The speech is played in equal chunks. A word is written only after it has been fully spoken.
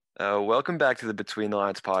Welcome back to the Between the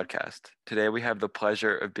Lines podcast. Today we have the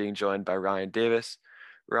pleasure of being joined by Ryan Davis.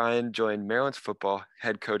 Ryan joined Maryland's football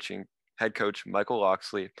head coach Michael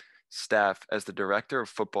Locksley staff as the director of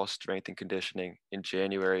football strength and conditioning in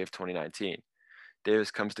January of 2019.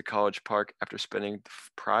 Davis comes to College Park after spending the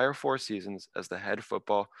prior 4 seasons as the head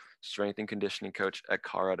football strength and conditioning coach at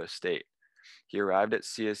Colorado State. He arrived at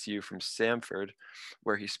CSU from Samford,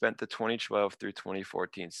 where he spent the 2012 through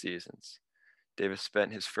 2014 seasons. Davis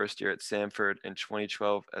spent his first year at Samford in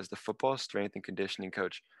 2012 as the football strength and conditioning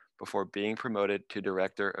coach before being promoted to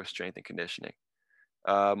director of strength and conditioning.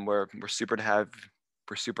 We're super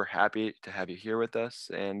happy to have you here with us,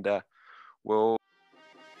 and we'll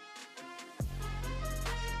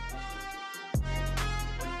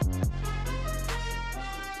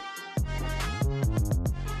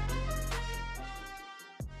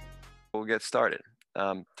get started.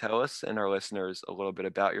 Tell us and our listeners a little bit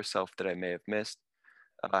about yourself that I may have missed.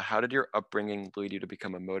 How did your upbringing lead you to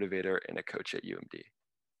become a motivator and a coach at UMD?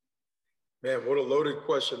 Man, what a loaded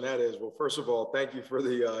question that is. Well, first of all, thank you for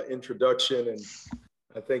the introduction. And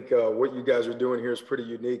I think what you guys are doing here is pretty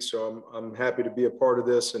unique. So I'm happy to be a part of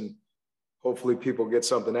this, and hopefully people get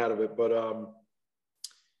something out of it. But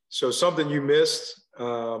so something you missed,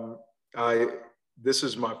 this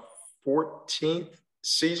is my 14th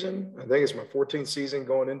season. I think it's my 14th season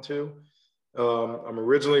going into. I'm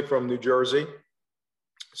originally from New Jersey.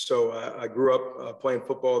 So I grew up playing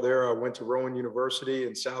football there. I went to Rowan University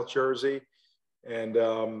in South Jersey and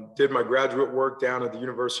did my graduate work down at the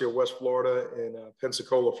University of West Florida in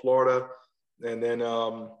Pensacola, Florida. And then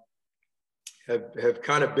have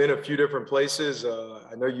kind of been a few different places.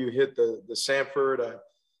 I know you hit the Samford.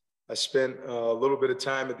 I spent a little bit of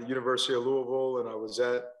time at the University of Louisville, and I was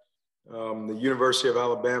at the University of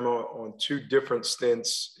Alabama on 2 different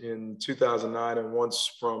stints in 2009 and once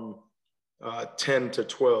from 10 to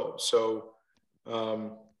 12. So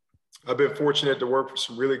I've been fortunate to work for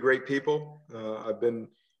some really great people. I've been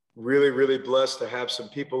really, really blessed to have some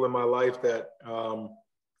people in my life that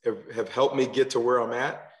have helped me get to where I'm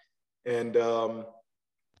at. And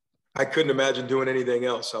I couldn't imagine doing anything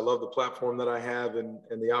else. I love the platform that I have and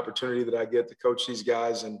the opportunity that I get to coach these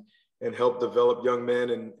guys and help develop young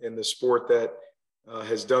men in the sport that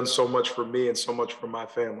has done so much for me and so much for my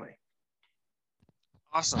family.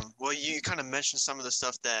 Awesome. Well, you kind of mentioned some of the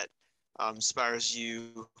stuff that inspires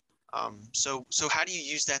you. So how do you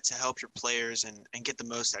use that to help your players and get the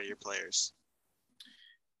most out of your players?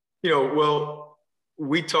 Well,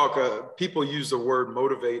 we talk, people use the word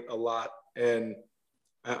motivate a lot. And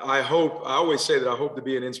I always say that I hope to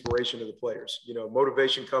be an inspiration to the players.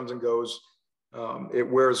 Motivation comes and goes. It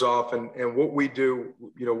wears off. And what we do,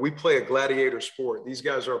 we play a gladiator sport. These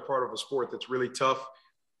guys are a part of a sport that's really tough.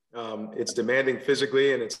 It's demanding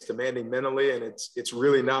physically and it's demanding mentally, and it's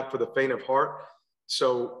really not for the faint of heart.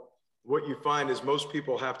 So what you find is most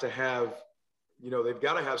people have to have, they've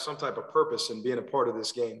got to have some type of purpose in being a part of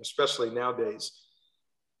this game, especially nowadays.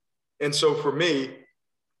 And so for me,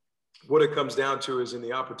 what it comes down to is in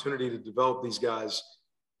the opportunity to develop these guys.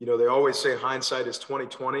 They always say hindsight is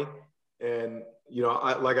 20/20. And,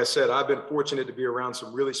 like I said, I've been fortunate to be around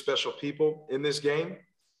some really special people in this game.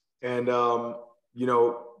 And,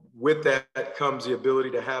 with that comes the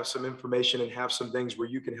ability to have some information and have some things where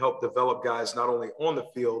you can help develop guys, not only on the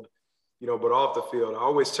field, but off the field. I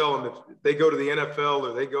always tell them if they go to the NFL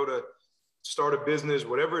or they go to start a business,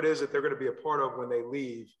 whatever it is that they're going to be a part of when they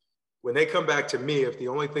leave, when they come back to me, if the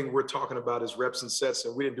only thing we're talking about is reps and sets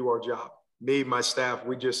and we didn't do our job, me, my staff,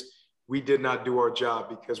 we did not do our job,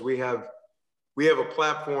 because we have a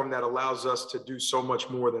platform that allows us to do so much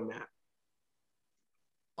more than that.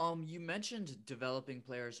 You mentioned developing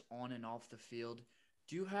players on and off the field.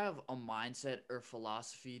 Do you have a mindset or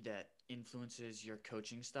philosophy that influences your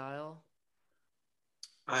coaching style?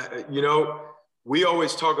 We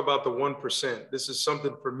always talk about the 1%. This is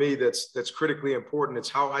something for me that's critically important. It's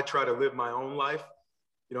how I try to live my own life.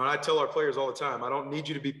 And I tell our players all the time, I don't need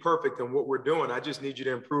you to be perfect in what we're doing. I just need you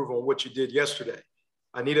to improve on what you did yesterday.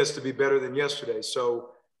 I need us to be better than yesterday.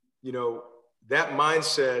 So, that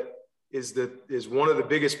mindset is one of the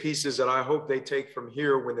biggest pieces that I hope they take from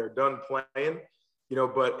here when they're done playing,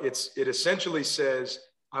 but it essentially says,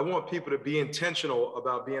 I want people to be intentional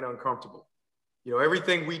about being uncomfortable.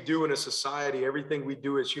 Everything we do in a society, everything we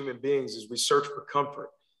do as human beings is we search for comfort.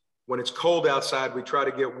 When it's cold outside, we try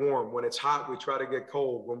to get warm. When it's hot, we try to get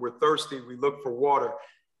cold. When we're thirsty, we look for water.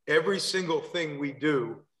 Every single thing we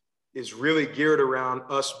do is really geared around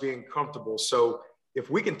us being comfortable. So if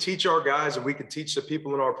we can teach our guys and we can teach the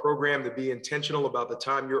people in our program to be intentional about the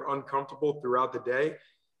time you're uncomfortable throughout the day,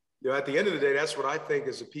 at the end of the day, that's what I think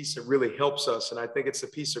is a piece that really helps us. And I think it's a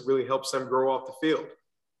piece that really helps them grow off the field.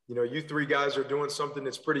 You three guys are doing something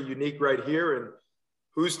that's pretty unique right here. And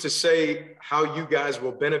who's to say how you guys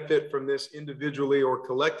will benefit from this individually or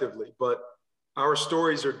collectively? But our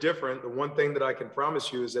stories are different. The one thing that I can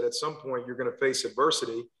promise you is that at some point you're going to face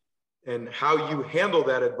adversity, and how you handle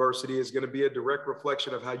that adversity is going to be a direct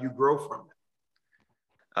reflection of how you grow from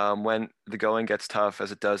it. When the going gets tough,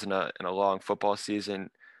 as it does in a long football season,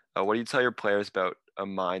 what do you tell your players about a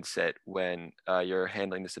mindset when you're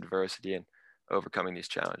handling this adversity and overcoming these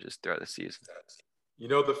challenges throughout the season?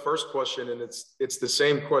 The first question, and it's the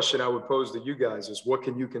same question I would pose to you guys, is what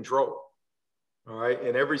can you control? All right.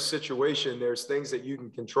 In every situation, there's things that you can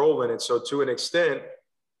control in it. So to an extent,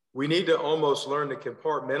 we need to almost learn to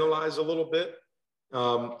compartmentalize a little bit,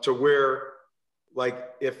 to where, like,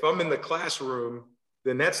 if I'm in the classroom,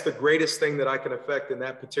 then that's the greatest thing that I can affect in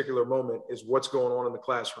that particular moment is what's going on in the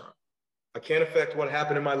classroom. I can't affect what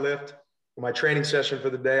happened in my lift or my training session for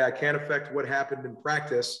the day. I can't affect what happened in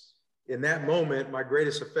practice. In that moment, my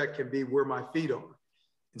greatest effect can be where my feet are.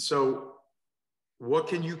 And so what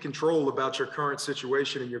can you control about your current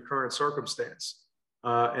situation and your current circumstance?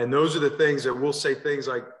 And those are the things that we'll say things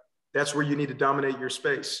like, that's where you need to dominate your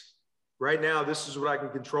space. Right now, this is what I can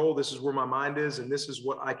control. This is where my mind is, and this is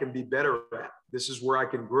what I can be better at. This is where I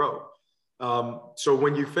can grow. So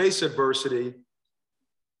when you face adversity,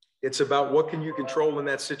 it's about what can you control in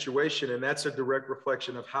that situation, and that's a direct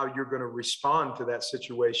reflection of how you're going to respond to that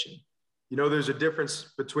situation. There's a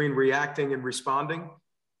difference between reacting and responding.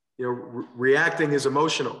 Reacting is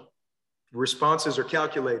emotional. Responses are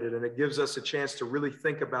calculated, and it gives us a chance to really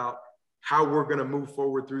think about how we're going to move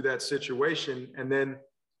forward through that situation. And then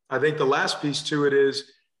I think the last piece to it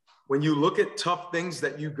is when you look at tough things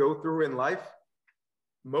that you go through in life,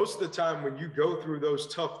 most of the time when you go through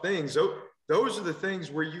those tough things, those are the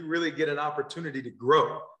things where you really get an opportunity to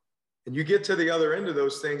grow. And you get to the other end of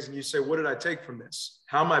those things and you say, what did I take from this?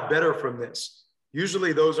 How am I better from this?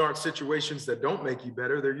 Usually those aren't situations that don't make you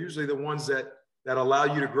better. They're usually the ones that allow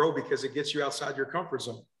you to grow because it gets you outside your comfort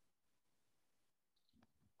zone.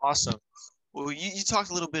 Awesome. Well, you talked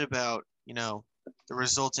a little bit about, the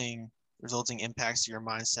resulting impacts to your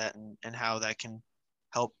mindset and how that can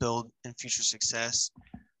help build in future success.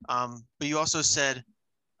 But you also said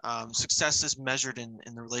success is measured in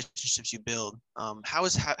the relationships you build. How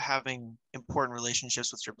is having important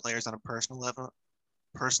relationships with your players on a personal level,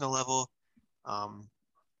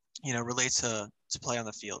 relate to play on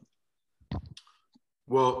the field?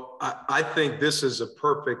 Well, I think this is a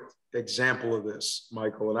perfect example of this,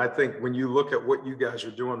 Michael. And I think when you look at what you guys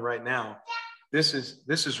are doing right now, this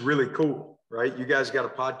is really cool, right? You guys got a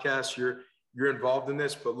podcast, you're involved in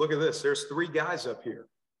this, but look at this. There's 3 guys up here.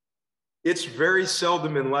 It's very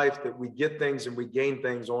seldom in life that we get things and we gain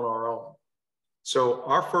things on our own. So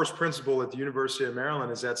our first principle at the University of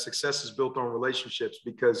Maryland is that success is built on relationships,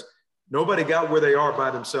 because nobody got where they are by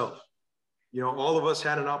themselves. All of us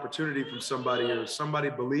had an opportunity from somebody, or somebody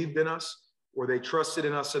believed in us, or they trusted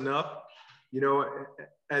in us enough.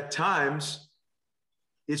 At times,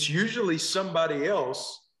 it's usually somebody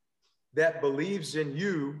else that believes in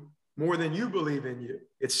you more than you believe in you.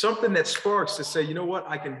 It's something that sparks to say, you know what,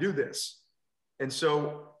 I can do this. And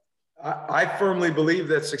so I firmly believe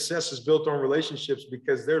that success is built on relationships,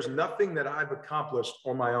 because there's nothing that I've accomplished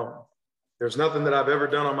on my own. There's nothing that I've ever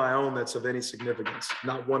done on my own that's of any significance.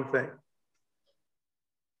 Not one thing.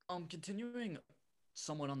 Continuing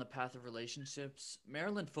somewhat on the path of relationships,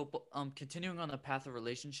 Maryland football,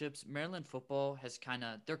 Maryland football has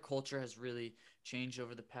their culture has really changed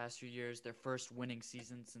over the past few years. Their first winning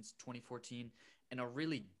season since 2014 and a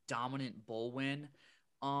really dominant bowl win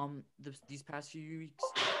these past few weeks.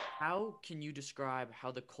 How can you describe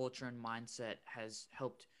how the culture and mindset has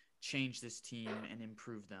helped change this team and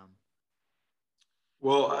improve them?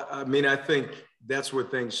 Well, I think that's where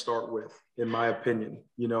things start with, in my opinion,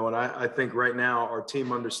 and I think right now our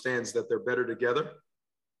team understands that they're better together,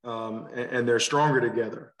 and they're stronger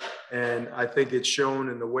together. And I think it's shown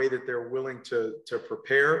in the way that they're willing to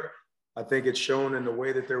prepare. I think it's shown in the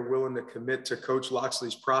way that they're willing to commit to Coach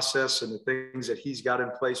Locksley's process and the things that he's got in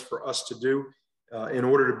place for us to do in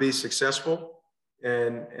order to be successful.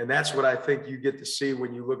 And that's what I think you get to see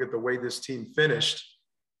when you look at the way this team finished.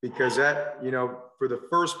 Because that, for the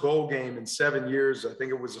first bowl game in 7 years, I think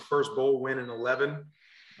it was the first bowl win in 11.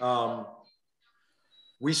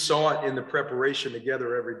 We saw it in the preparation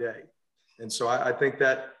together every day. And so I think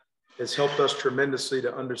that has helped us tremendously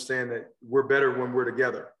to understand that we're better when we're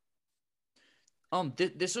together.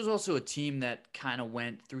 This was also a team that kind of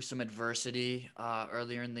went through some adversity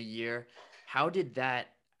earlier in the year. How did that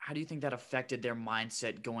how do you think that affected their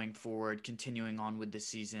mindset going forward, continuing on with the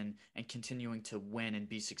season and continuing to win and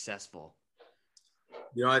be successful?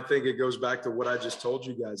 I think it goes back to what I just told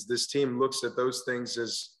you guys. This team looks at those things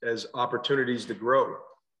as opportunities to grow.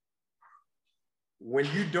 When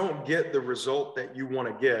you don't get the result that you want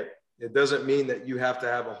to get, it doesn't mean that you have to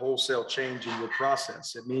have a wholesale change in your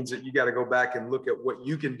process. It means that you got to go back and look at what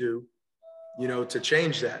you can do, to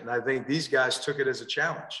change that. And I think these guys took it as a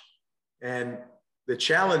challenge. And the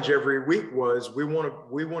challenge every week was we want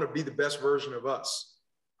to be the best version of us.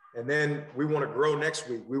 And then we want to grow next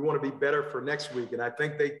week. We want to be better for next week. And I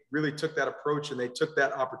think they really took that approach, and they took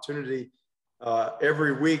that opportunity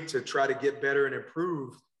every week to try to get better and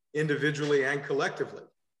improve individually and collectively.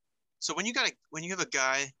 So when you have a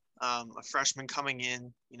guy, a freshman coming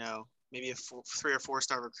in, maybe a 3 or 4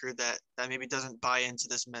 star recruit that maybe doesn't buy into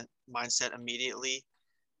this mindset immediately,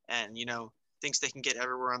 and thinks they can get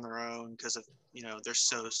everywhere on their own because of they're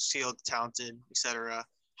so skilled, talented, etc.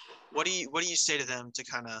 What do you say to them to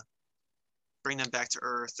kind of bring them back to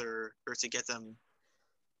earth, or to get them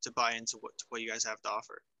to buy into what you guys have to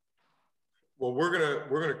offer? Well, we're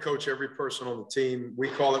gonna coach every person on the team. We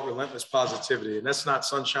call it relentless positivity, and that's not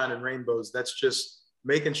sunshine and rainbows. That's just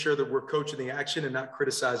making sure that we're coaching the action and not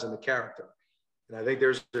criticizing the character. And I think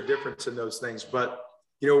there's a difference in those things. But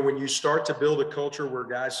when you start to build a culture where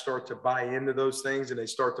guys start to buy into those things and they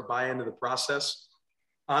start to buy into the process,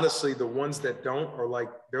 honestly, the ones that don't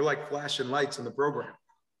they're like flashing lights in the program.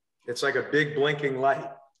 It's like a big blinking light.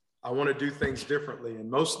 I want to do things differently. And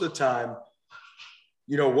most of the time,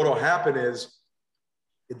 what'll happen is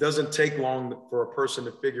it doesn't take long for a person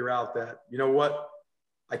to figure out that,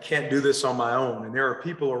 I can't do this on my own. And there are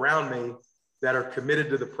people around me that are committed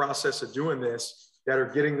to the process of doing this, that are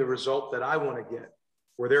getting the result that I want to get.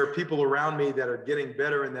 Or there are people around me that are getting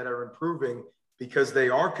better and that are improving because they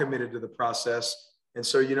are committed to the process. And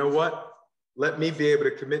so, let me be able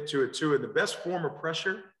to commit to it too. And the best form of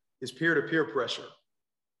pressure is peer-to-peer pressure.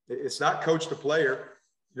 It's not coach to player.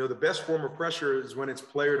 The best form of pressure is when it's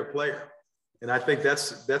player to player. And I think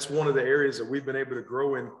that's one of the areas that we've been able to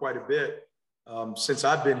grow in quite a bit since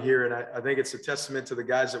I've been here. And I think it's a testament to the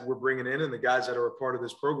guys that we're bringing in and the guys that are a part of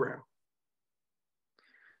this program.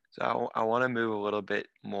 So I want to move a little bit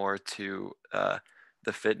more to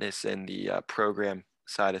the fitness and the program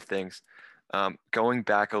side of things. Going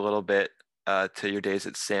back a little bit to your days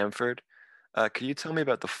at Samford, could you tell me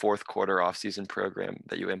about the 4th quarter offseason program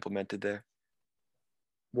that you implemented there?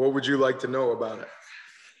 What would you like to know about it?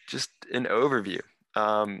 Just an overview.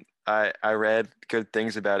 I read good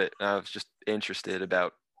things about it, and I was just interested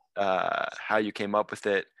about how you came up with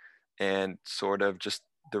it and sort of just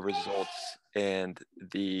the results and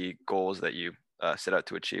the goals that you set out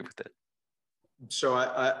to achieve with it. So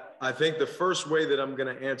I think the first way that I'm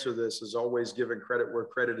going to answer this is always giving credit where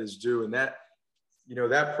credit is due. And that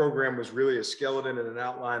program was really a skeleton and an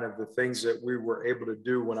outline of the things that we were able to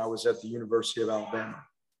do when I was at the University of Alabama.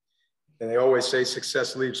 And they always say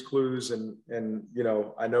success leaves clues. And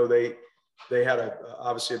I know they had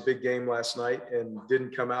obviously a big game last night and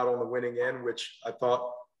didn't come out on the winning end, which I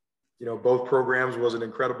thought, both programs was an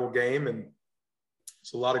incredible game. And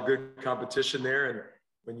it's a lot of good competition there. And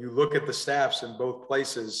when you look at the staffs in both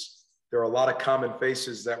places, there are a lot of common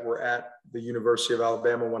faces that were at the University of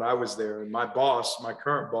Alabama when I was there. And my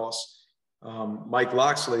current boss, Mike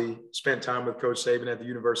Locksley, spent time with Coach Saban at the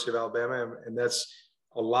University of Alabama. And that's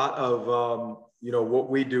a lot of, what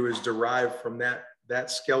we do is derived from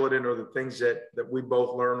that skeleton or the things that we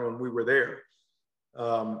both learned when we were there.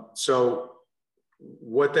 So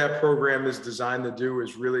what that program is designed to do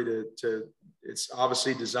is really it's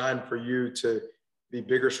obviously designed for you to be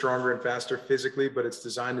bigger, stronger, and faster physically, but it's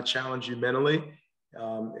designed to challenge you mentally.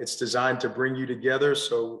 It's designed to bring you together.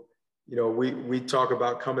 So, we talk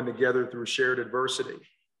about coming together through shared adversity.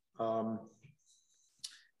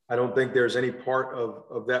 I don't think there's any part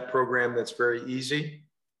of that program that's very easy.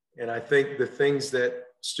 And I think the things that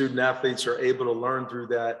student athletes are able to learn through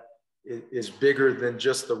that is bigger than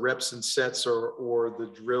just the reps and sets or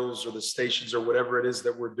the drills or the stations or whatever it is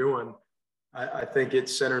that we're doing. I think it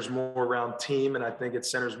centers more around team, and I think it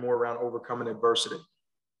centers more around overcoming adversity.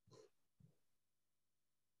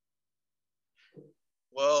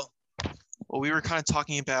 Well, we were kind of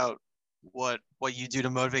talking about what you do to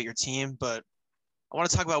motivate your team, but I want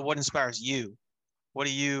to talk about what inspires you. What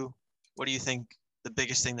do you think the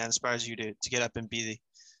biggest thing that inspires you to get up and be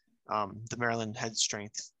the Maryland head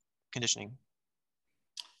strength conditioning?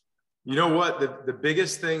 You know what? The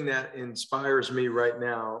biggest thing that inspires me right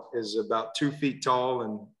now is about 2 feet tall,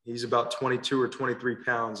 and he's about 22 or 23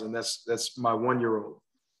 pounds, and that's my 1-year-old.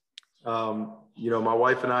 My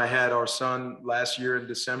wife and I had our son last year in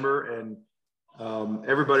December, and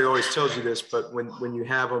everybody always tells you this, but when you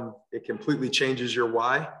have them, it completely changes your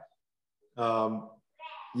why.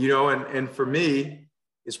 And for me,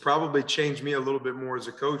 it's probably changed me a little bit more as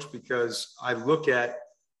a coach because I look at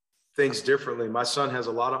things differently. My son has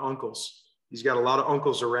a lot of uncles. He's got a lot of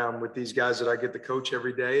uncles around with these guys that I get to coach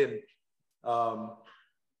every day. And,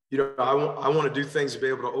 I want to do things to be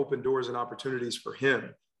able to open doors and opportunities for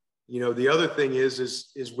him. The other thing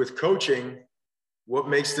is with coaching, what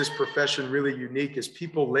makes this profession really unique is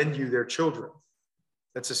people lend you their children.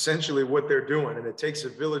 That's essentially what they're doing. And it takes a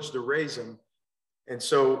village to raise them. And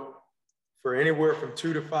so for anywhere from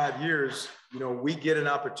 2 to 5 years, we get an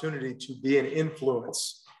opportunity to be an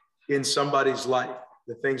influence in somebody's life.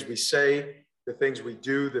 The things we say, the things we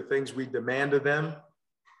do, the things we demand of them.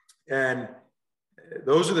 And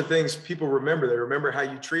those are the things people remember. They remember how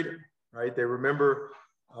you treat them, right? They remember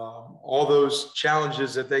all those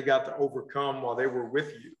challenges that they got to overcome while they were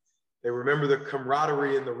with you. They remember the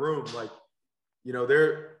camaraderie in the room.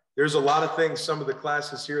 There's a lot of things some of the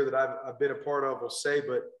classes here that I've been a part of will say,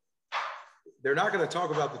 but they're not going to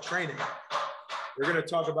talk about the training. They're going to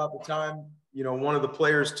talk about the time, one of the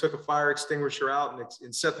players took a fire extinguisher out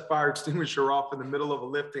and set the fire extinguisher off in the middle of a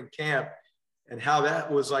lifting camp, and how that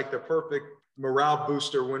was like the perfect morale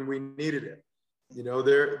booster when we needed it.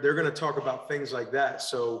 They're going to talk about things like that.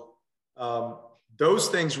 So those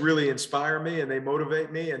things really inspire me and they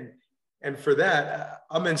motivate me. And for that,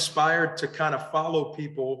 I'm inspired to kind of follow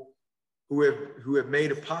people who have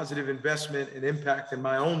made a positive investment and impact in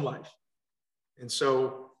my own life. And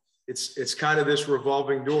so it's kind of this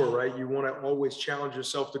revolving door, right? You want to always challenge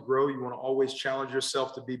yourself to grow. You want to always challenge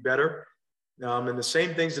yourself to be better. And the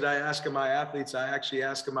same things that I ask of my athletes, I actually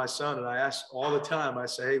ask of my son, and I ask all the time. I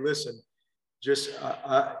say, hey, listen, just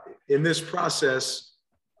in this process,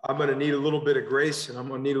 I'm going to need a little bit of grace and I'm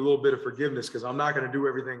going to need a little bit of forgiveness because I'm not going to do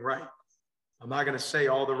everything right. I'm not going to say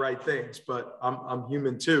all the right things, but I'm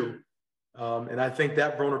human too. And I think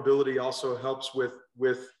that vulnerability also helps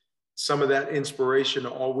with some of that inspiration to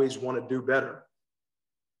always want to do better.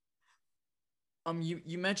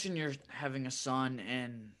 You mentioned you're having a son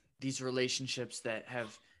and these relationships that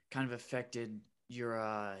have kind of affected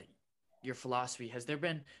your philosophy. Has there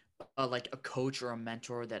been like a coach or a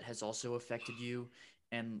mentor that has also affected you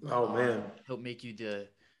and helped make you the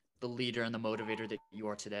leader and the motivator that you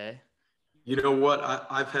are today? You know what?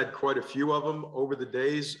 I've had quite a few of them over the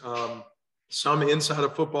days, some inside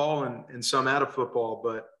of football and some out of football.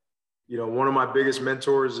 But, one of my biggest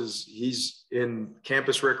mentors he's in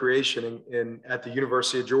campus recreation at the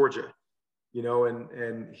University of Georgia,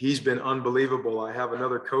 and he's been unbelievable. I have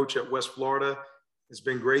another coach at West Florida. It's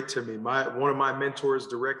been great to me. One of my mentors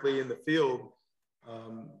directly in the field,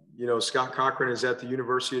 Scott Cochran is at the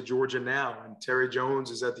University of Georgia now, and Terry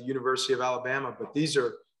Jones is at the University of Alabama. But these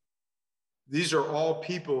are all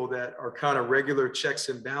people that are kind of regular checks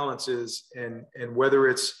and balances, and whether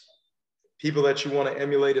it's people that you want to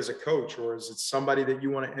emulate as a coach, or is it somebody that you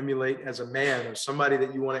want to emulate as a man, or somebody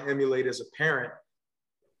that you want to emulate as a parent,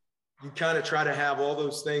 you kind of try to have all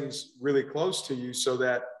those things really close to you so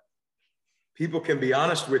that people can be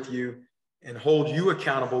honest with you and hold you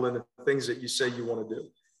accountable in the things that you say you want to do.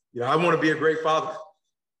 I want to be a great father.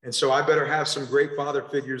 And so I better have some great father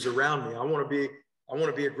figures around me. I want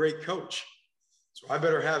to be a great coach. So I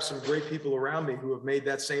better have some great people around me who have made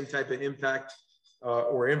that same type of impact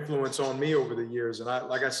or influence on me over the years. And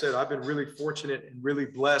like I said, I've been really fortunate and really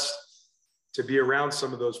blessed to be around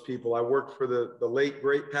some of those people. I worked for the late,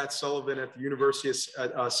 great Pat Sullivan at the University of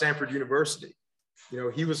Samford University.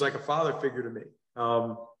 He was like a father figure to me.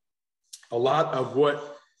 A lot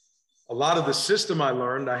of the system I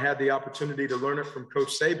learned, I had the opportunity to learn it from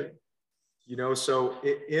Coach Saban. So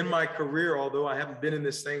in my career, although I haven't been in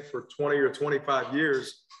this thing for 20 or 25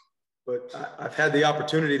 years, but I've had the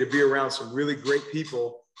opportunity to be around some really great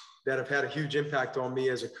people that have had a huge impact on me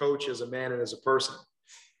as a coach, as a man, and as a person.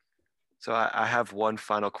 So I have one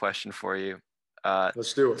final question for you.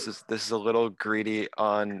 Let's do it. This is a little greedy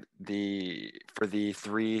for the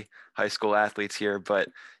 3 high school athletes here, but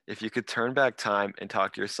if you could turn back time and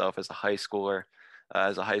talk to yourself as a high schooler,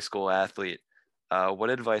 as a high school athlete, what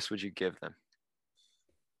advice would you give them?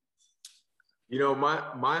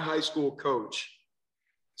 My high school coach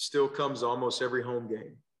still comes to almost every home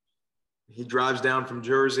game. He drives down from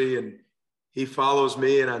Jersey and he follows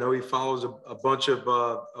me, and I know he follows a bunch of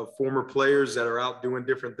former players that are out doing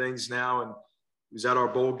different things now. And he was at our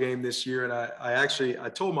bowl game this year. And I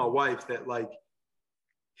told my wife that, like,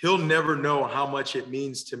 he'll never know how much it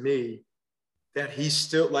means to me that he's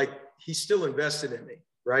still invested in me,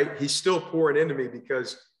 right? He's still pouring into me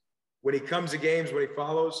because when he comes to games, when he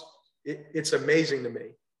follows, it's amazing to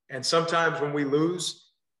me. And sometimes when we lose,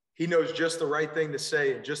 he knows just the right thing to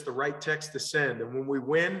say and just the right text to send. And when we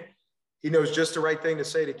win, he knows just the right thing to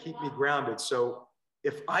say to keep me grounded. So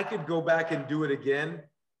if I could go back and do it again,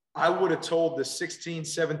 I would have told the 16,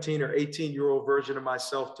 17, or 18-year-old version of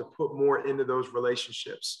myself to put more into those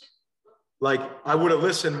relationships. Like, I would have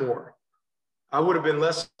listened more. I would have been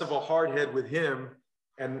less of a hard head with him,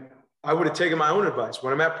 and I would have taken my own advice.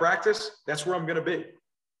 When I'm at practice, that's where I'm going to be.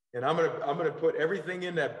 And I'm going to put everything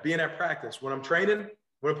in that being at practice. When I'm training, I'm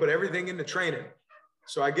going to put everything into training.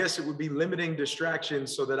 So I guess it would be limiting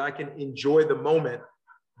distractions so that I can enjoy the moment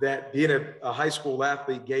that being a high school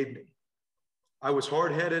athlete gave me. I was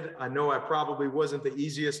hard-headed. I know I probably wasn't the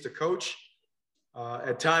easiest to coach.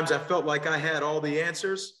 At times I felt like I had all the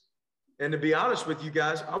answers. And to be honest with you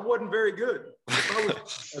guys, I wasn't very good.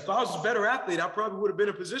 If I was a better athlete, I probably would have been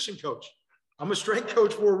a position coach. I'm a strength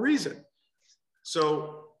coach for a reason.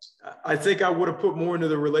 So I think I would have put more into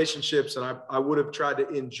the relationships, and I would have tried to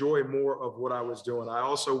enjoy more of what I was doing. I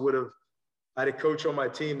also I had a coach on my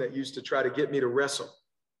team that used to try to get me to wrestle.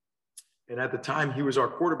 And at the time, he was our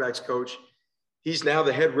quarterback's coach. He's now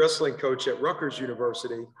the head wrestling coach at Rutgers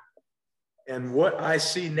University. And what I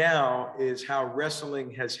see now is how wrestling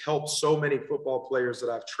has helped so many football players that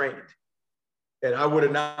I've trained. And I would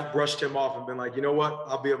have not brushed him off and been like, you know what,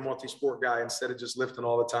 I'll be a multi-sport guy instead of just lifting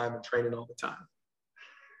all the time and training all the time.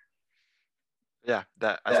 Yeah,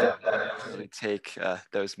 I think we definitely take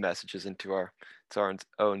those messages into our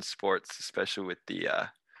own sports, especially with the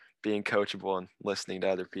being coachable and listening to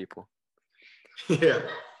other people. Yeah.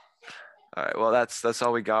 All right. Well, that's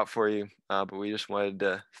all we got for you. But we just wanted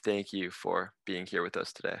to thank you for being here with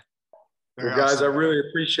us today. Well, guys, I really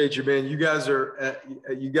appreciate you, man. You guys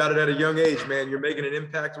you got it at a young age, man. You're making an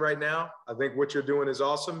impact right now. I think what you're doing is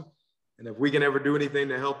awesome. And if we can ever do anything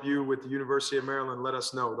to help you with the University of Maryland, let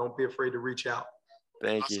us know. Don't be afraid to reach out.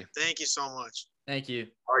 Thank you. Thank you so much. Thank you.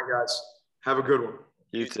 All right, guys. Have a good one.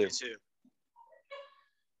 You too. You too.